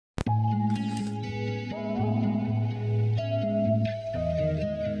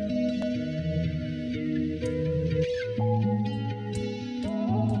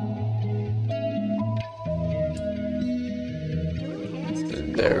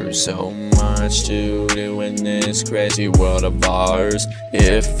There's so much to do in this crazy world of ours.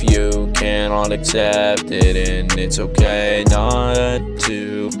 If you cannot accept it, and it's okay not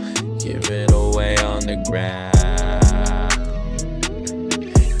to give it away on the ground.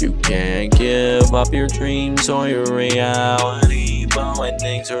 You can't give up your dreams or your reality, but when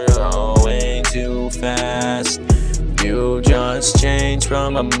things are going too fast, you just change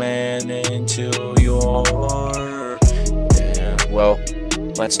from a man into your well,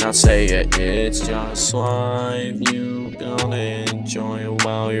 let's not say it, it's just life. You gotta enjoy it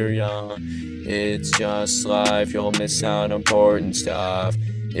while you're young. It's just life, you'll miss out on important stuff.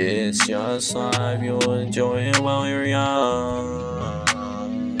 It's just life, you'll enjoy it while you're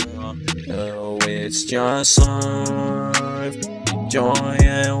young. No, it's just life, enjoy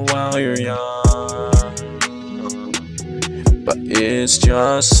it while you're young. But it's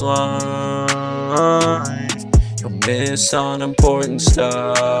just life, you'll miss on important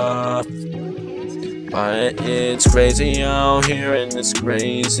stuff. But it's crazy out here in this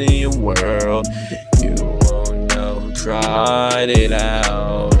crazy world. You won't know who tried it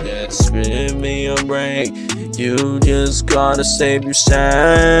out. Just give me a break. You just gotta save yourself.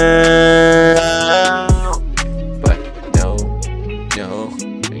 But no,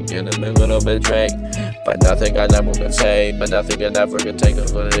 get a little bit Drake. But nothing I never can say, but nothing I never can take.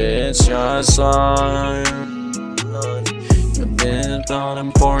 But it's just life. It's all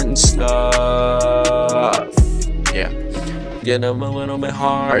important stuff. Yeah, get them a little bit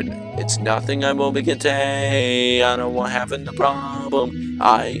hard. It's nothing I will be today. I don't want having the problem.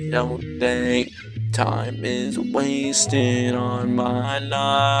 I don't think time is wasted on my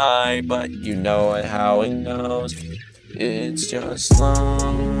life, but you know it how it goes. It's just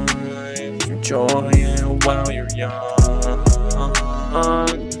life. Enjoy it while you're young.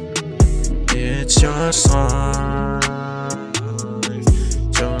 It's just life.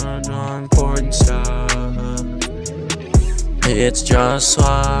 Important stuff. It's just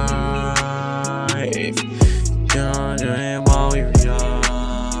life. Enjoy it while you're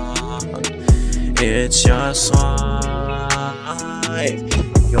young. It's just life.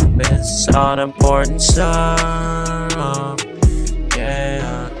 You'll miss on important stuff.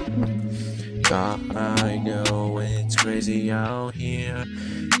 Yeah. I know it's crazy out here,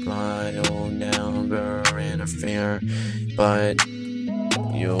 but I'll never interfere. But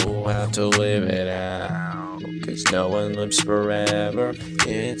you'll have to live it out, 'cause no one lives forever.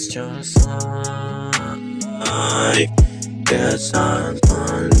 It's just life. It's not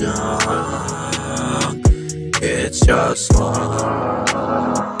enough. It's just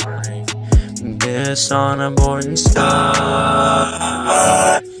life. It's unimportant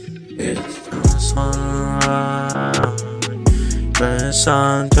stuff. It's just life. It's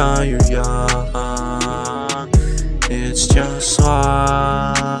until you're young. It's just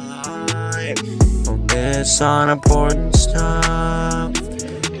life. It's unimportant stuff.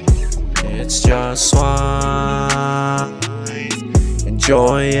 It's just life.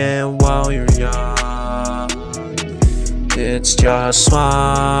 Enjoy it while you're young. It's just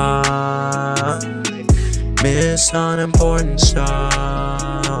life. Miss unimportant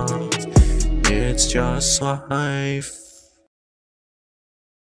stuff. It's just life.